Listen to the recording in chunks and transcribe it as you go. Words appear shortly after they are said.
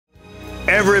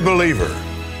Every believer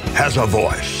has a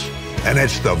voice, and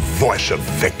it's the voice of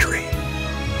victory.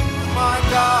 My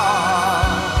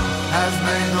God has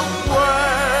made a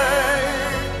way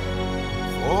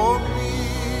for me.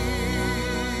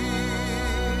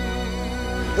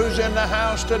 Who's in the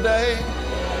house today?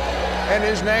 And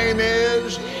his name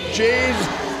is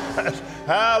Jesus.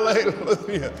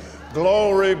 Hallelujah.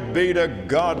 Glory be to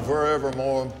God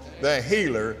forevermore. The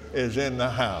healer is in the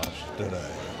house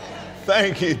today.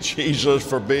 Thank you, Jesus,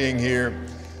 for being here.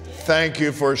 Thank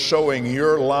you for sowing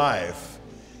your life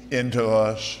into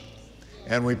us.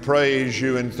 And we praise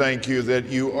you and thank you that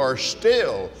you are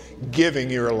still giving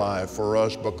your life for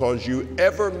us because you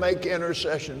ever make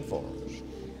intercession for us.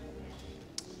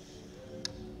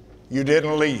 You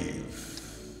didn't leave.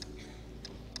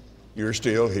 You're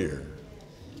still here.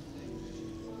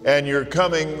 And you're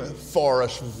coming for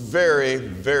us very,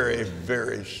 very,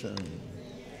 very soon.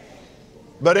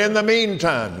 But in the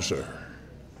meantime, sir,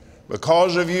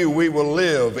 because of you, we will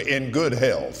live in good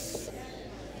health.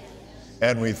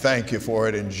 And we thank you for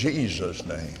it in Jesus'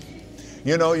 name.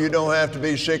 You know, you don't have to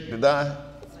be sick to die.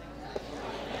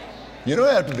 You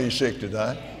don't have to be sick to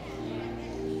die.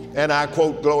 And I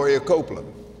quote Gloria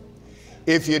Copeland,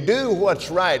 if you do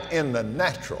what's right in the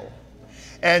natural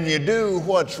and you do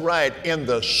what's right in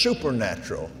the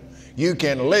supernatural, you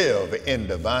can live in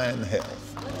divine health.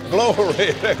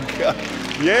 Glory to God.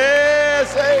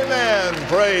 Yes, amen.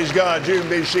 Praise God. You can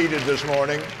be seated this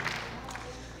morning.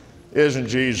 Isn't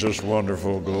Jesus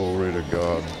wonderful? Glory to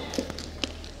God.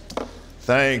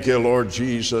 Thank you, Lord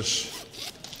Jesus.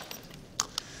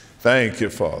 Thank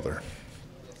you, Father.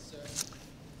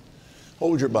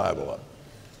 Hold your Bible up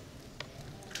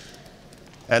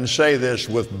and say this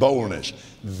with boldness.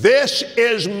 This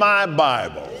is my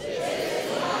Bible.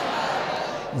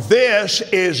 This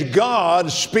is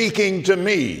God speaking to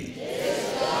me.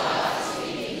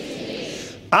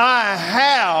 I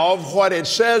have what it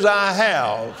says I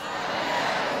have.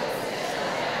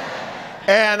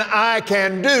 And I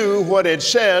can do what it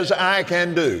says I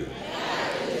can do.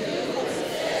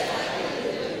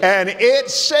 And it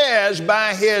says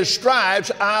by his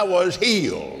stripes I was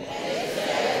healed.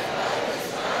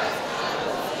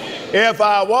 If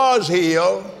I was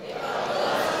healed,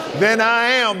 then I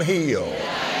am healed.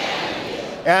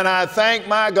 And I thank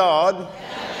my God,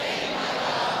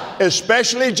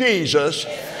 especially Jesus,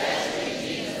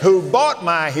 who bought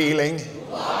my healing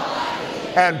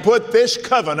and put this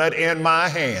covenant in my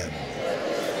hand.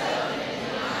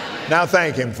 Now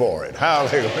thank him for it.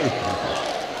 Hallelujah.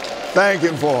 Thank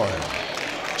him for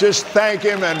it. Just thank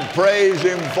him and praise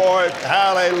him for it.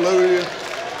 Hallelujah.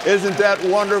 Isn't that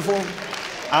wonderful?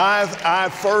 I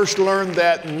first learned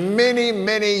that many,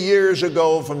 many years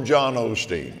ago from John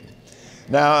Osteen.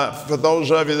 Now, for those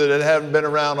of you that haven't been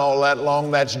around all that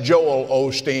long, that's Joel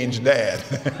Osteen's dad.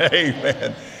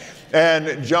 Amen.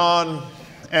 And John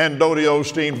and Dodie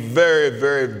Osteen, very,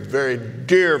 very, very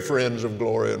dear friends of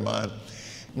Gloria and mine.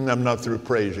 And I'm not through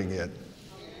praising yet.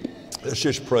 Let's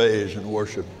just praise and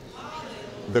worship.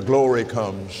 The glory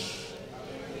comes.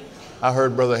 I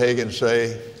heard Brother Hagin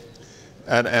say,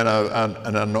 and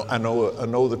I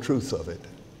know the truth of it.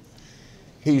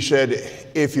 He said,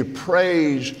 if you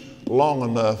praise long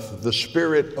enough, the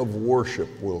spirit of worship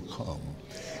will come.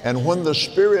 And when the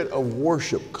spirit of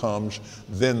worship comes,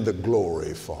 then the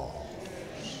glory falls.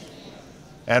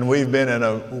 And we've been in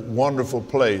a wonderful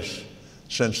place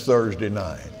since Thursday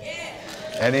night.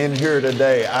 And in here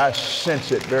today, I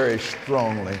sense it very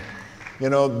strongly. You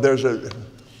know, there's a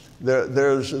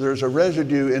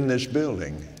residue in this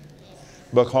building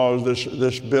because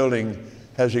this building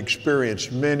has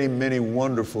experienced many, many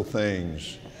wonderful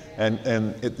things.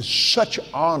 And such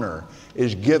honor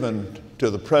is given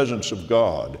to the presence of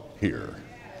God here.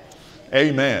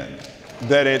 Amen.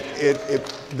 That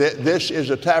this is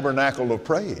a tabernacle of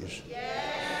praise.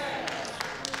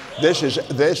 This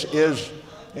is,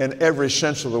 in every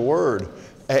sense of the word,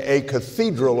 a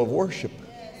cathedral of worship.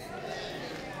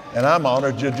 And I'm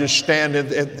honored to just stand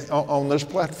on this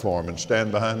platform and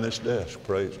stand behind this desk.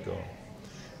 Praise God.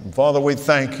 And Father, we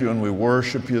thank you and we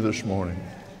worship you this morning.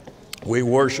 We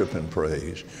worship and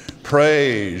praise.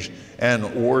 Praise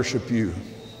and worship you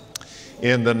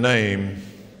in the name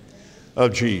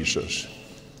of Jesus.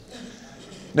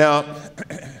 Now,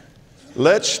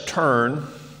 let's turn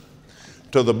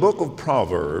to the book of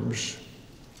Proverbs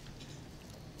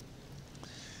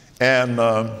and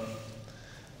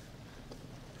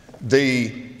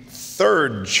the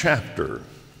 3rd chapter.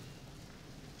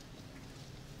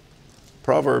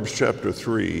 Proverbs chapter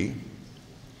 3.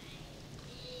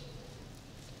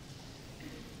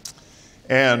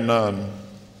 And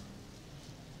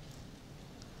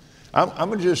I'm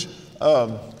going to just,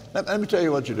 let me tell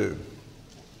you what you do.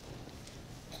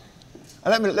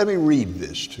 Let me read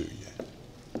this to you.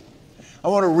 I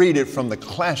want to read it from the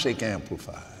Classic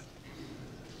Amplified.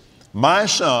 My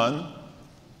son,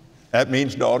 that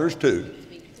means daughters too,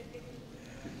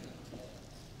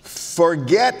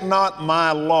 forget not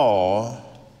my law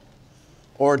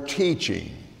or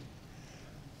teaching.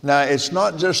 Now, it's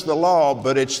not just the law,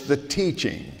 but it's the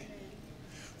teaching.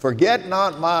 Forget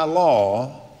not my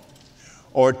law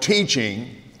or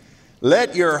teaching.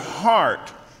 Let your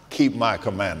heart keep my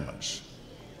commandments.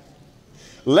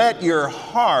 Let your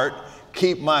heart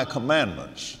keep my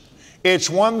commandments. It's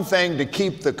one thing to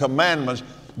keep the commandments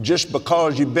just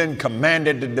because you've been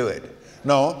commanded to do it.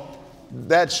 No,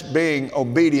 that's being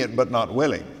obedient but not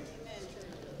willing.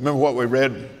 Remember what we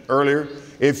read earlier?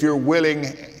 If you're willing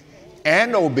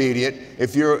and obedient,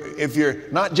 if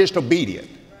you're not just obedient,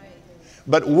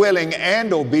 but willing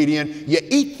and obedient, you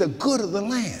eat the good of the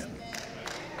land.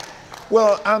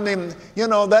 Well, I mean, you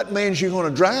know, that means you're going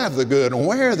to drive the good and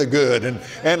wear the good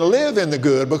and live in the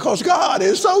good because God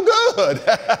is so good.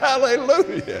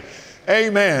 Hallelujah.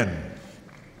 Amen.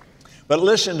 But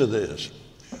listen to this.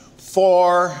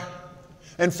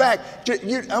 In fact,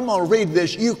 I'm going to read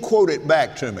this. You quote it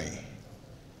back to me.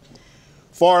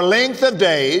 For length of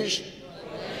days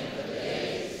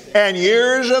and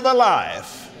years of a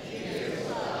life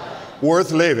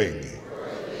worth living,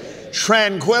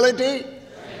 tranquility,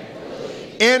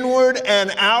 inward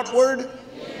and outward,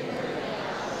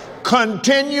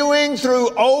 continuing through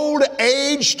old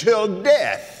age till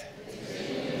death,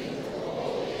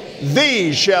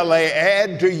 these shall they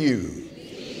add to you.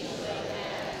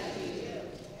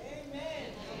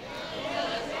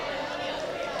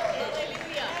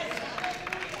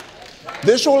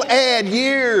 This will add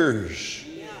years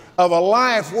of a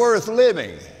life worth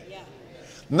living.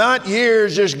 Not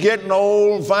years just getting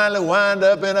old, finally wind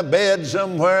up in a bed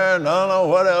somewhere and I don't know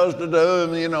what else to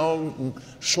do, you know,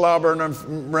 slobbering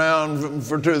around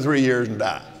for 2 or 3 years and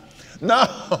die. No.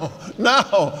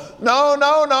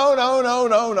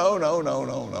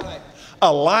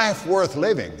 A life worth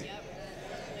living.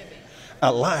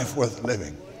 A life worth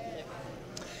living.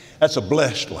 That's a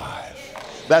blessed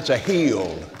life. That's a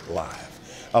healed life.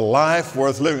 A life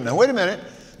worth living. Now, wait a minute.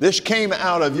 This came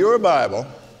out of your Bible.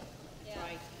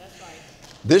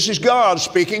 This is God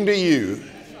speaking to you.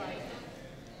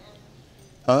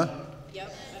 Huh?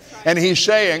 Yep, that's right. And He's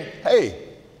saying, hey,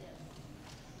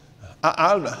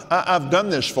 I've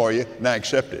done this for you. Now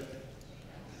accept it.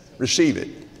 Receive it.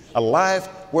 A life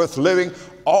worth living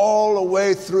all the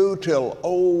way through till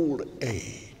old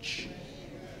age.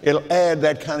 It'll add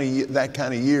that kind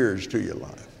of years to your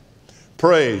life.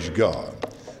 Praise God.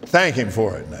 Thank Him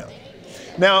for it now.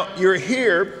 Now, you're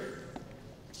here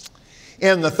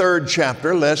in the 3rd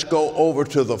chapter. Let's go over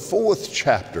to the 4th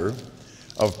chapter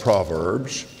of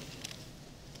Proverbs.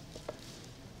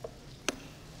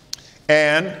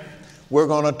 And we're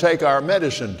going to take our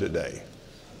medicine today.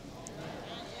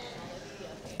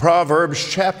 Proverbs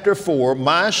chapter 4,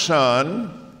 my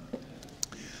son,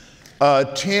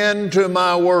 attend to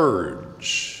my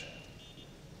words.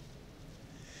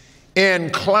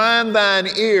 Incline thine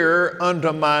ear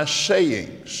unto my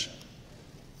sayings.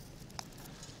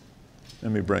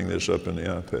 Let me bring this up in the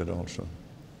iPad also.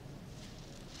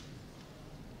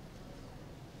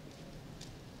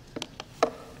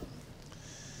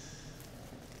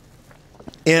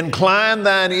 Incline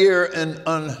thine ear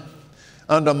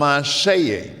unto my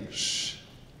sayings.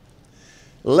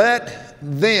 Let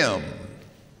them,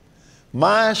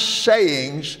 my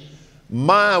sayings,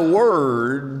 my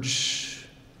words,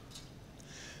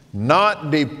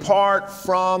 not depart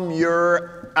from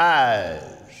your eyes.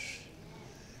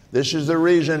 This is the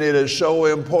reason it is so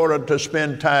important to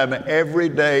spend time every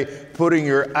day putting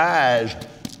your eyes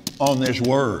on this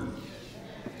Word.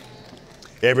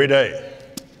 Every day.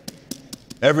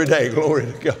 Every day, glory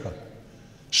to God.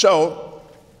 So,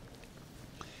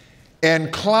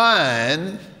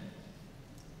 incline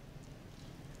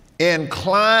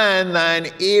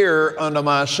thine ear unto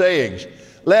my sayings.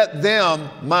 Let them,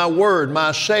 my word,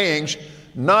 my sayings,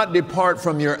 not depart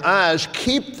from your eyes.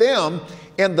 Keep them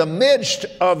in the midst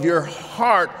of your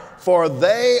heart, for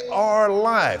they are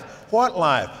life. What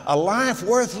life? A life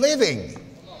worth living.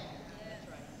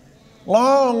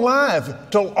 Long life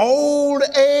till old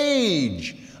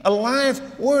age. A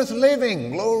life worth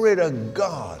living. Glory to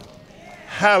God.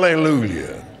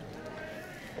 Hallelujah.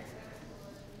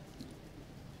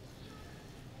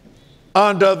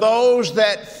 Unto those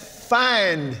that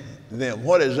find them.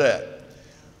 What is that?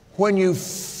 When you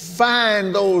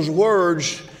find those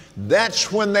words,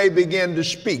 that's when they begin to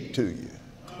speak to you.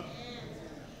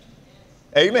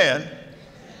 Amen.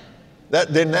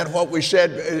 Isn't that what we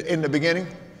said in the beginning?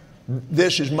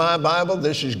 This is my Bible.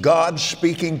 This is God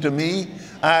speaking to me.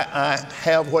 I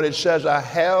have what it says I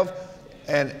have,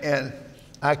 and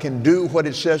I can do what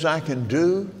it says I can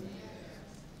do.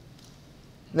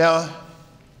 Now,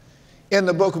 in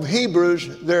the book of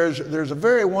Hebrews, there's a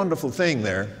very wonderful thing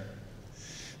there,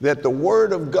 that the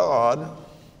Word of God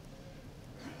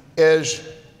is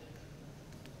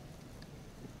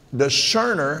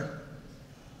discerner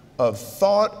of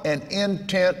thought and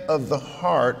intent of the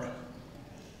heart.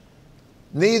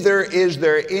 Neither is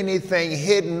there anything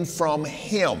hidden from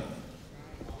Him.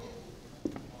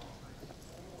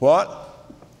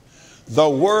 What? The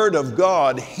Word of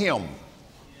God, Him.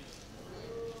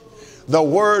 The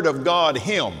Word of God,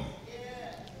 Him.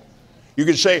 You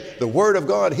could say, the Word of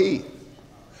God, He.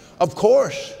 Of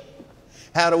course.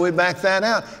 How do we back that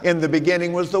out? In the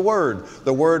beginning was the Word.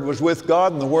 The Word was with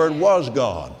God, and the Word was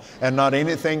God. And not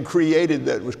anything created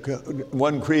that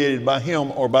wasn't created by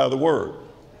Him or by the Word.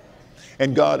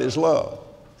 And God is love.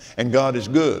 And God is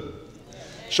good.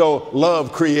 So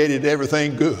love created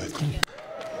everything good.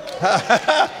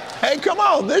 Hey, come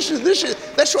on. That's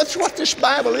what this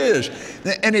Bible is.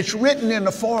 And it's written in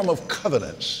the form of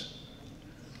covenants.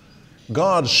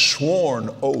 God's sworn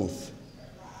oath.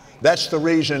 That's the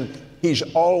reason He's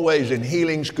always in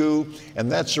healing school,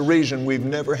 and that's the reason we've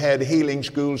never had healing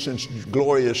school since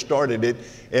Gloria started it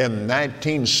in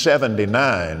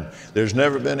 1979. There's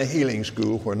never been a healing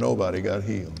school where nobody got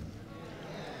healed.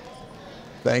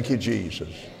 Thank you,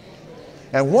 Jesus.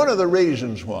 And one of the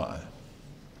reasons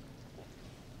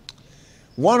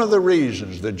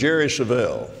that Jerry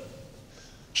Savelle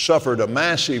suffered a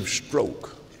massive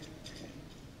stroke,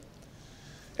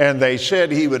 and they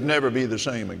said he would never be the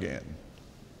same again.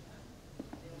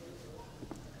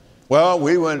 Well,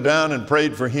 we went down and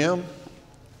prayed for him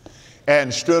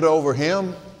and stood over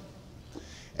him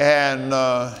and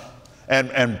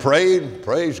prayed,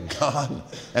 praise God,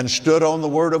 and stood on the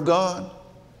Word of God.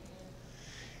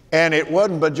 And it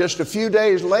wasn't but just a few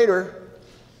days later.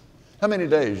 How many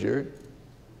days, Jerry?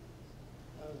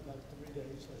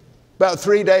 About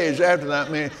 3 days after that.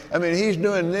 I mean, he's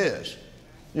doing this.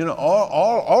 You know,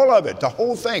 all of it, the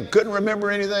whole thing. Couldn't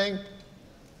remember anything.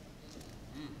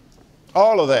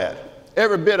 All of that,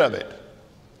 every bit of it.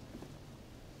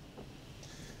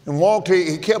 And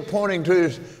he kept pointing to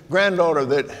his granddaughter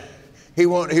that he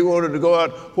wanted to go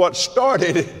out. What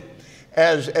started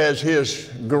as his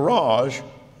garage,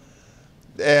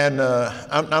 and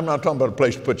I'm not talking about a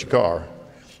place to put your car,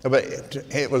 but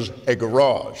it was a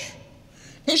garage.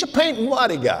 He's a paint and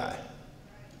body guy.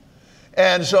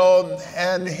 And so,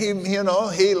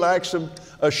 he likes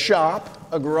a shop,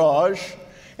 a garage.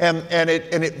 And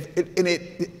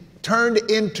it turned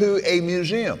into a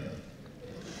museum.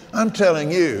 I'm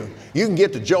telling you, you can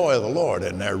get the joy of the Lord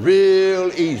in there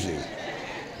real easy.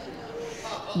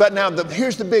 But now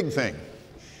here's the big thing.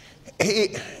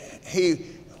 He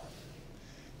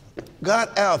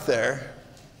got out there,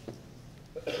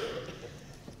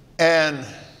 and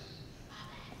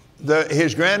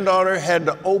his granddaughter had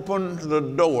to open the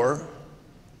door,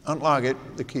 unlock it,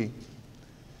 the key.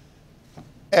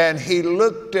 And he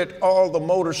looked at all the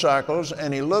motorcycles,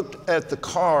 and he looked at the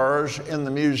cars in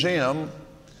the museum,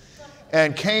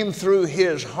 and came through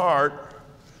his heart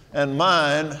and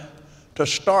mind to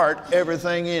start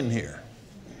everything in here.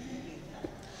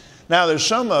 Now there's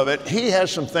some of it, he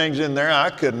has some things in there I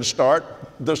couldn't start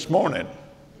this morning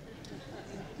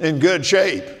in good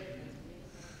shape.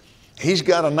 He's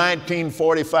got a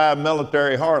 1945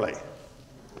 military Harley.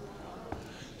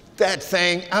 That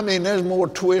thing, I mean, there's more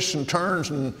twists and turns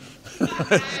and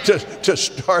to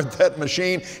start that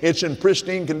machine. It's in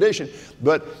pristine condition.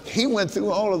 But he went through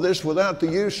all of this without the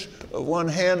use of one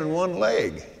hand and one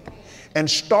leg and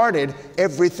started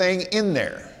everything in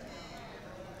there.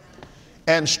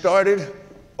 And started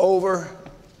over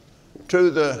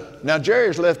to now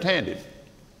Jerry's left-handed.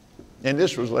 And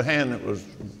this was the hand that was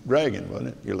dragging, wasn't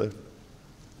it? Your left.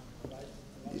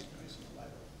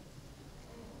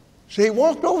 So he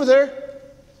walked over there,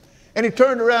 and he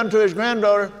turned around to his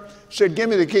granddaughter, said, "Give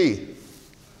me the key,"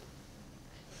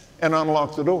 and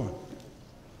unlocked the door.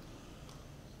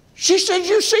 She said,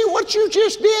 "You see what you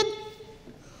just did?"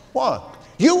 "What?"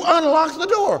 "You unlocked the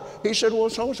door." He said, "Well,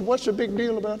 so what's the big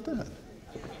deal about that?"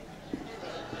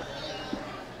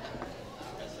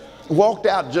 Walked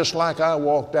out just like I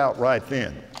walked out right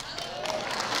then.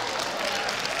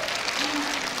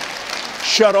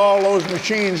 Shut all those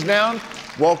machines down.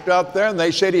 Walked out there, and they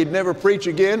said he'd never preach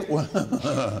again.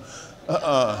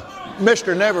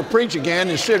 Mr. Never Preach Again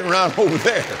is sitting around over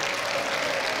there.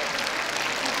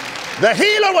 The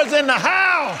healer was in the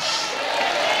house.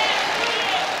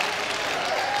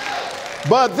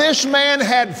 But this man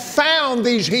had found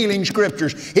these healing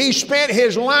scriptures. He spent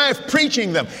his life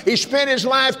preaching them. He spent his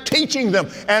life teaching them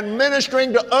and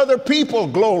ministering to other people.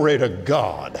 Glory to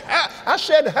God. I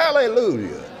said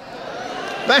hallelujah.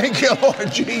 Thank you,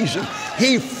 Lord Jesus.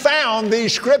 He found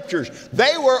these scriptures.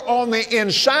 They were on the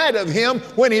inside of him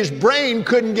when his brain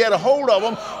couldn't get a hold of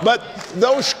them. But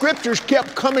those scriptures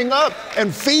kept coming up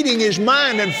and feeding his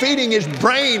mind and feeding his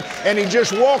brain. And he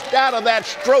just walked out of that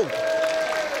stroke.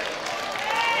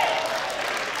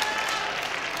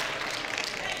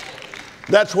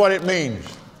 That's what it means.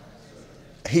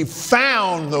 He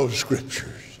found those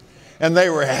scriptures, and they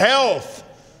were health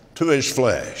to his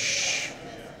flesh.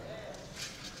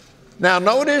 Now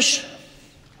notice,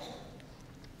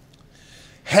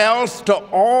 health to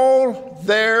all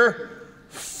their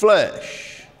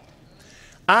flesh.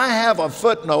 I have a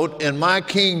footnote in my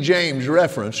King James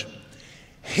reference.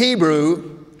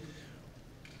 Hebrew,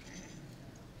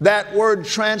 that word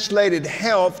translated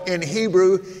health in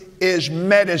Hebrew is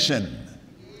medicine.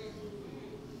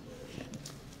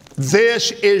 This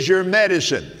is your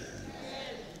medicine.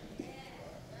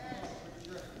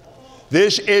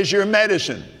 This is your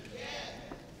medicine.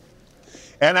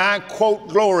 And I quote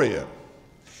Gloria,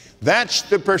 that's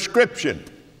the prescription.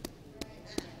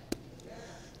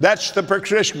 That's the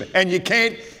prescription. And you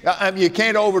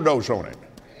can't overdose on it.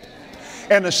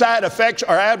 And the side effects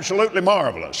are absolutely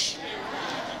marvelous.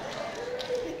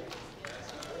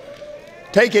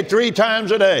 Take it 3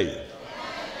 times a day.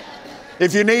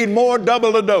 If you need more,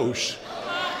 double the dose.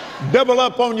 Double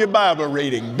up on your Bible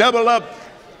reading. Double up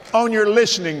on your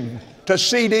listening to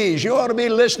CDs. You ought to be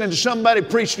listening to somebody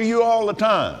preach to you all the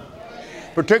time.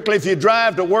 Particularly if you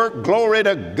drive to work, glory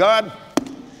to God.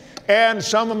 And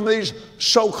some of these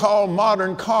so-called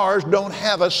modern cars don't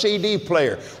have a CD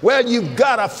player. Well, you've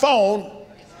got a phone.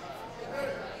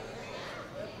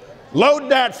 Load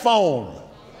that phone.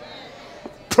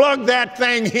 Plug that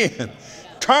thing in.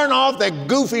 Turn off the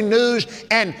goofy news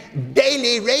and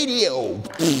daily radio.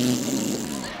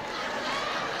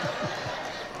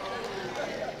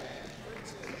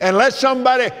 And let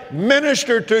somebody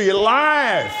minister to you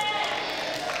live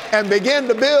and begin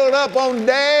to build up on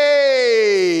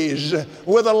days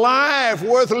with a life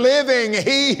worth living,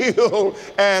 healed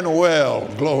and well.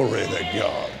 Glory to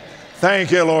God. Thank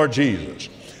you, Lord Jesus.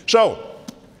 So,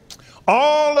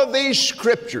 all of these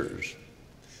scriptures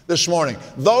this morning,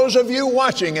 those of you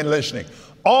watching and listening,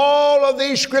 all of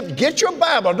these scriptures, get your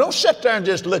Bible. Don't sit there and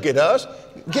just look at us.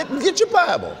 Get your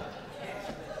Bible.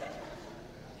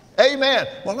 Amen.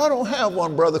 Well, I don't have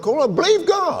one, Brother Cole. I believe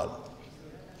God.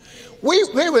 We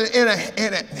were in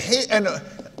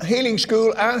a healing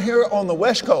school out here on the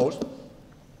West Coast.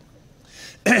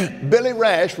 Billy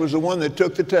Rash was the one that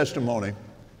took the testimony,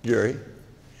 Jerry.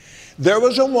 There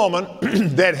was a woman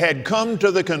that had come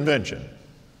to the convention.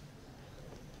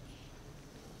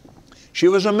 She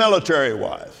was a military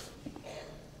wife.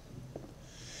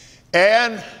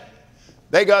 And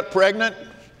they got pregnant,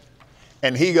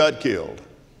 and he got killed.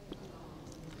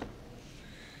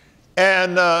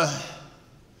 And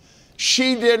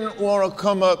she didn't want to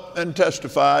come up and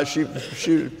testify.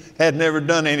 She had never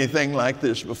done anything like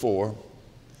this before.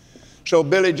 So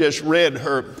Billy just read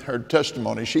her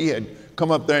testimony. She had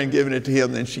come up there and given it to him,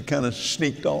 and then she kind of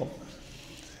sneaked off.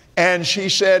 And she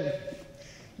said,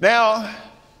 now,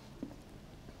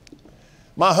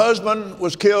 my husband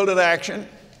was killed in action,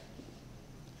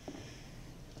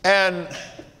 and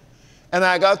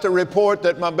I got the report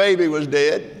that my baby was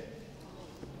dead.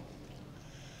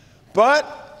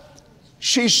 But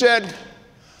she said,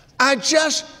 I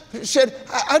just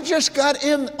got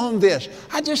in on this.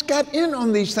 I just got in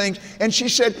on these things. And she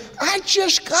said, I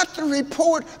just got the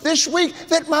report this week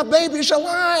that my baby's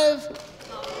alive.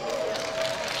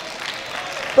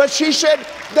 But she said,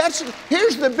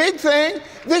 here's the big thing.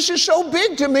 This is so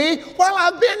big to me. While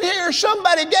I've been here,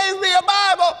 somebody gave me a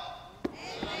Bible.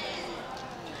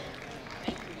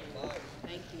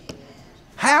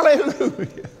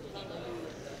 Hallelujah.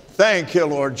 Thank you,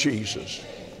 Lord Jesus.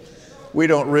 We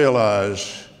don't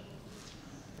realize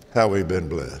how we've been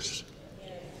blessed.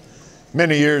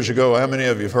 Many years ago, how many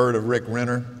of you have heard of Rick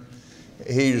Renner?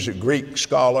 He's a Greek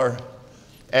scholar,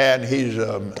 and he's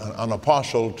an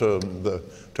apostle to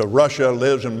Russia,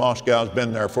 lives in Moscow, has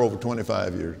been there for over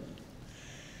 25 years.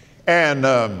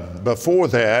 And before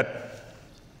that,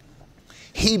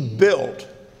 he built,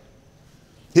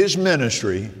 his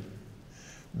ministry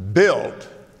built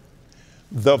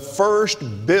the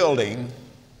first building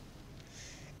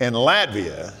in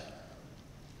Latvia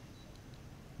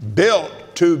built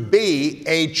to be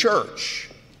a church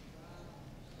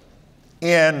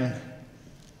in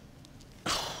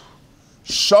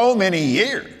so many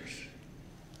years.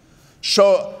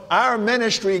 So our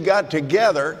ministry got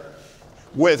together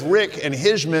with Rick and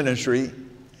his ministry,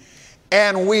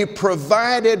 and we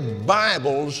provided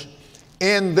Bibles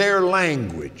in their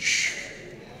language.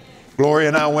 Gloria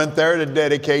and I went there to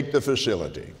dedicate the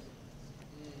facility.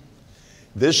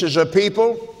 This is a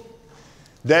people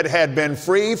that had been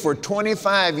free for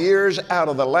 25 years out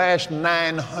of the last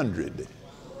 900.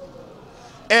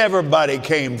 Everybody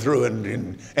came through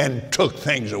and took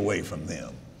things away from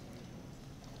them.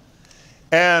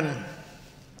 And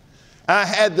I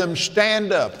had them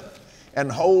stand up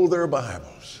and hold their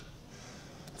Bibles.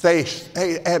 They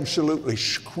absolutely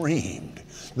screamed.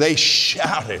 They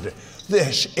shouted,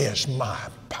 "This is my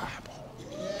Bible."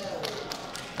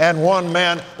 And one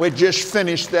man, we just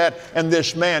finished that, and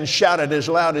this man shouted as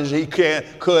loud as he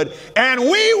could, "And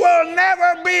we will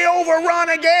never be overrun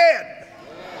again.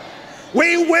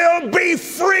 We will be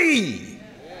free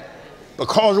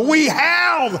because we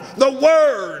have the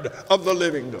Word of the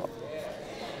living God."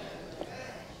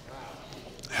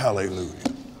 Hallelujah.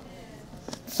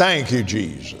 Thank you,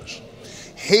 Jesus.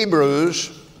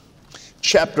 Hebrews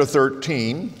chapter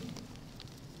 13.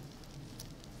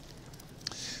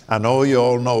 I know you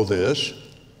all know this,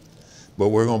 but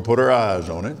we're going to put our eyes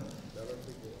on it.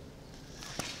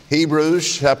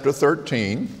 Hebrews chapter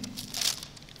 13.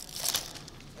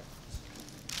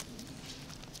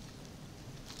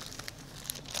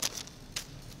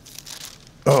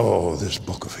 Oh, this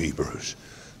book of Hebrews.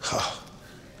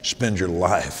 Spend your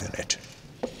life in it.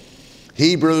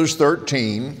 Hebrews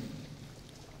 13.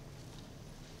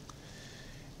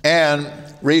 And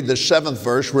read the 7th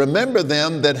verse. Remember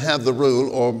them that have the rule,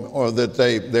 or that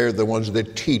they're the ones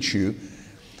that teach you,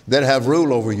 that have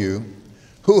rule over you,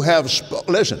 who have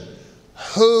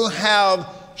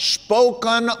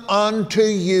spoken unto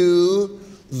you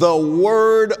the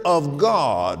word of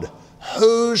God,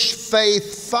 whose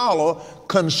faith follow,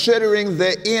 considering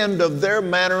the end of their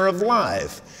manner of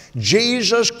life.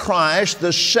 Jesus Christ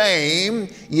the same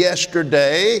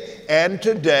yesterday and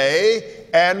today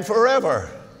and forever.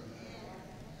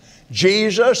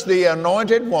 Jesus, the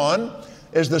anointed one,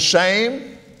 is the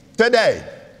same today.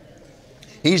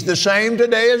 He's the same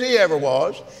today as he ever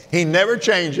was. He never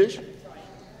changes.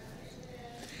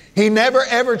 He never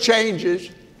ever changes.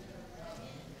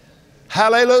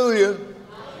 Hallelujah.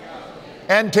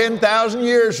 And 10,000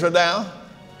 years from now,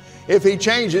 if he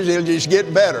changes, he'll just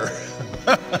get better.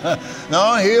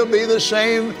 No, he'll be the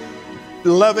same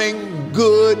loving,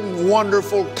 good,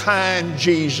 wonderful, kind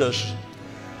Jesus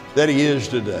that he is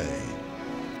today.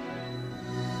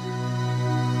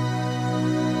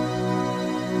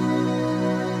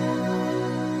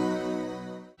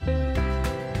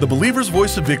 The Believer's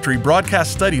Voice of Victory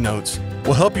broadcast study notes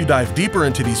will help you dive deeper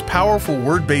into these powerful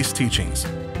word-based teachings.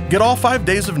 Get all 5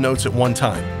 days of notes at one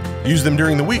time. Use them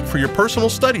during the week for your personal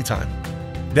study time.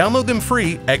 Download them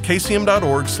free at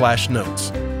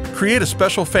kcm.org/notes. Create a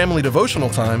special family devotional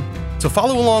time to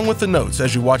follow along with the notes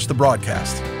as you watch the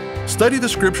broadcast. Study the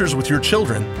scriptures with your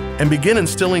children and begin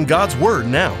instilling God's Word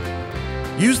now.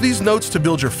 Use these notes to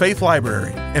build your faith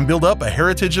library and build up a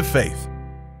heritage of faith.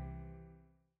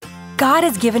 God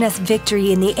has given us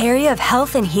victory in the area of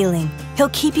health and healing. He'll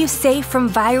keep you safe from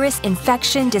virus,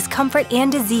 infection, discomfort,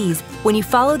 and disease when you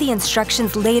follow the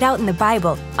instructions laid out in the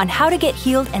Bible on how to get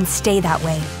healed and stay that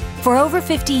way. For over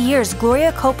 50 years,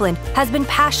 Gloria Copeland has been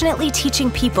passionately teaching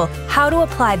people how to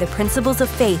apply the principles of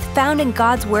faith found in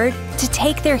God's Word to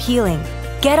take their healing.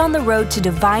 Get on the road to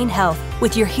divine health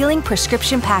with your healing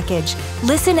prescription package.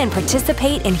 Listen and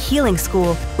participate in Healing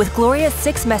School with Gloria's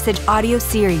 6-message audio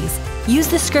series. Use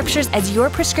the scriptures as your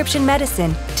prescription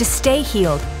medicine to stay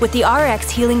healed with the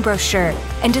RX Healing Brochure,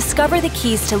 and discover the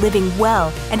keys to living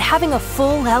well and having a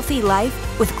full, healthy life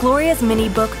with Gloria's mini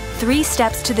book, 3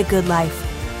 Steps to the Good Life.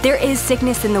 There is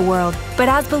sickness in the world, but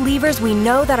as believers, we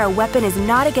know that our weapon is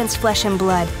not against flesh and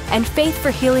blood, and faith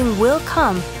for healing will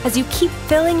come as you keep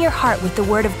filling your heart with the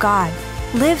Word of God.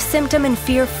 Live symptom and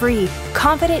fear-free,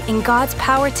 confident in God's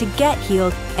power to get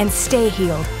healed and stay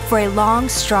healed for a long,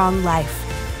 strong life.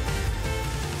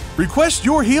 Request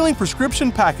your healing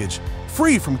prescription package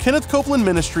free from Kenneth Copeland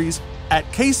Ministries at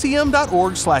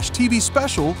kcm.org/TV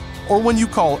special, or when you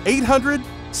call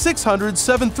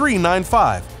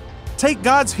 800-600-7395. Take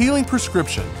God's healing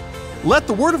prescription. Let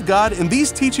the Word of God and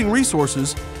these teaching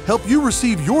resources help you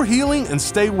receive your healing and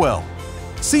stay well.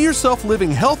 See yourself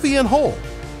living healthy and whole.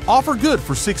 Offer good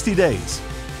for 60 days.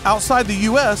 Outside the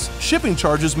U.S., shipping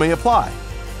charges may apply.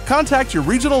 Contact your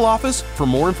regional office for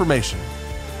more information.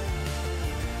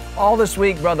 All this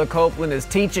week, Brother Copeland is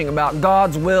teaching about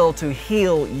God's will to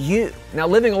heal you. Now,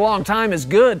 living a long time is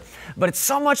good, but it's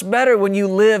so much better when you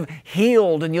live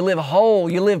healed and you live whole,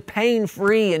 you live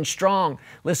pain-free and strong.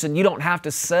 Listen, you don't have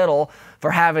to settle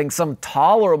for having some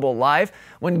tolerable life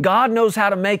when God knows how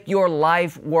to make your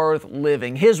life worth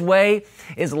living. His way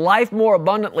is life more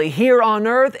abundantly here on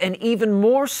earth and even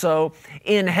more so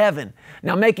in heaven.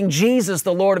 Now, making Jesus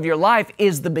the Lord of your life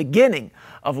is the beginning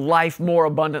of life more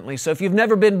abundantly. So if you've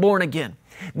never been born again,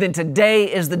 then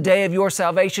today is the day of your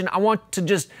salvation. I want to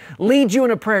just lead you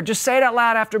in a prayer. Just say it out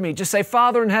loud after me. Just say,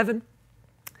 Father in heaven,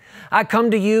 I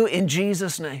come to you in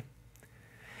Jesus' name,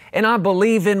 and I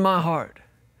believe in my heart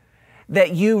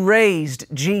that you raised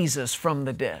Jesus from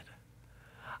the dead.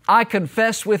 I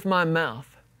confess with my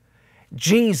mouth,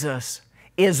 Jesus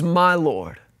is my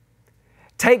Lord.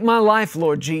 Take my life,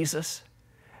 Lord Jesus.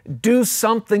 Do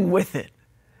something with it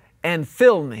and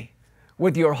fill me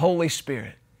with your Holy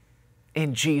Spirit.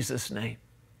 In Jesus' name,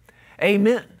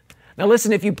 amen. Now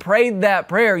listen, if you prayed that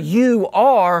prayer, you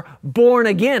are born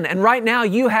again. And right now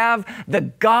you have the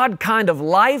God kind of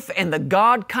life and the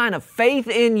God kind of faith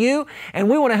in you. And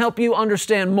we want to help you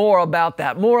understand more about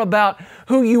that, more about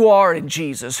who you are in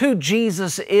Jesus, who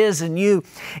Jesus is in you.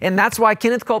 And that's why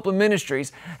Kenneth Copeland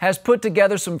Ministries has put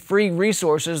together some free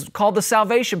resources called the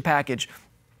Salvation Package.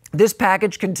 This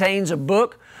package contains a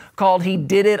book called He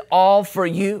Did It All For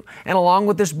You. And along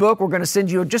with this book, we're going to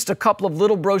send you just a couple of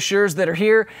little brochures that are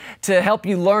here to help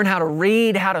you learn how to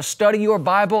read, how to study your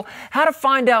Bible, how to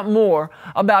find out more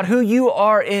about who you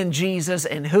are in Jesus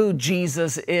and who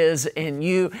Jesus is in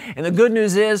you. And the good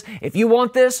news is, if you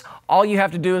want this, all you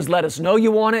have to do is let us know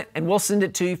you want it, and we'll send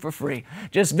it to you for free.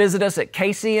 Just visit us at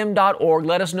kcm.org.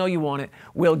 Let us know you want it.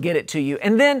 We'll get it to you.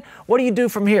 And then what do you do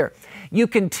from here? You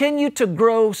continue to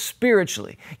grow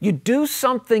spiritually. You do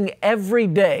something every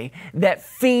day that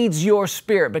feeds your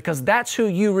spirit, because that's who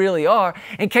you really are.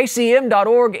 And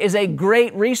kcm.org is a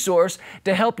great resource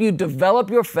to help you develop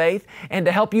your faith and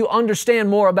to help you understand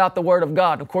more about the Word of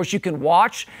God. Of course, you can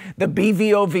watch the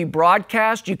BVOV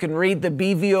broadcast. You can read the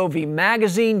BVOV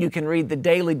magazine. You can read the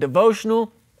daily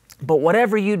devotional. But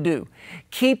whatever you do,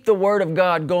 keep the Word of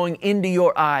God going into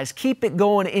your eyes. Keep it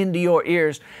going into your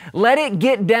ears. Let it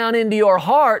get down into your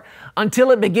heart until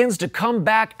it begins to come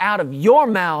back out of your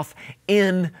mouth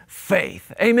in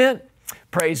faith. Amen?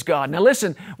 Praise God. Now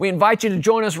listen, we invite you to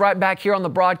join us right back here on the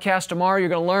broadcast tomorrow. You're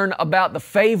going to learn about the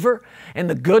favor and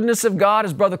the goodness of God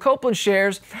as Brother Copeland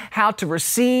shares how to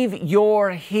receive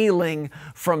your healing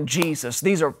from Jesus.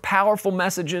 These are powerful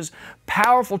messages,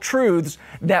 powerful truths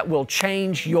that will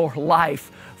change your life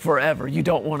forever. You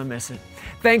don't want to miss it.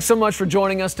 Thanks so much for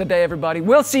joining us today, everybody.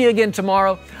 We'll see you again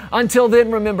tomorrow. Until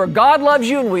then, remember, God loves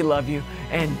you and we love you,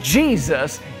 and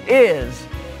Jesus is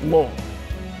Lord.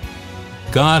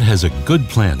 God has a good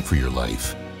plan for your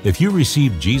life. If you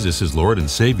received Jesus as Lord and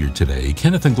Savior today,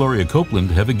 Kenneth and Gloria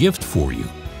Copeland have a gift for you.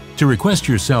 To request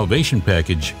your salvation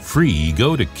package free,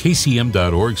 go to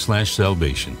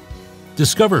kcm.org/salvation.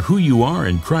 Discover who you are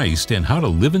in Christ and how to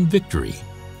live in victory.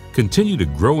 Continue to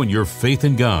grow in your faith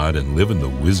in God and live in the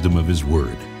wisdom of His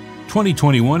Word.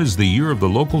 2021 is the year of the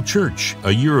local church,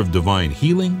 a year of divine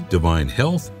healing, divine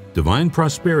health, divine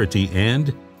prosperity,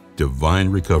 and divine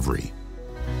recovery.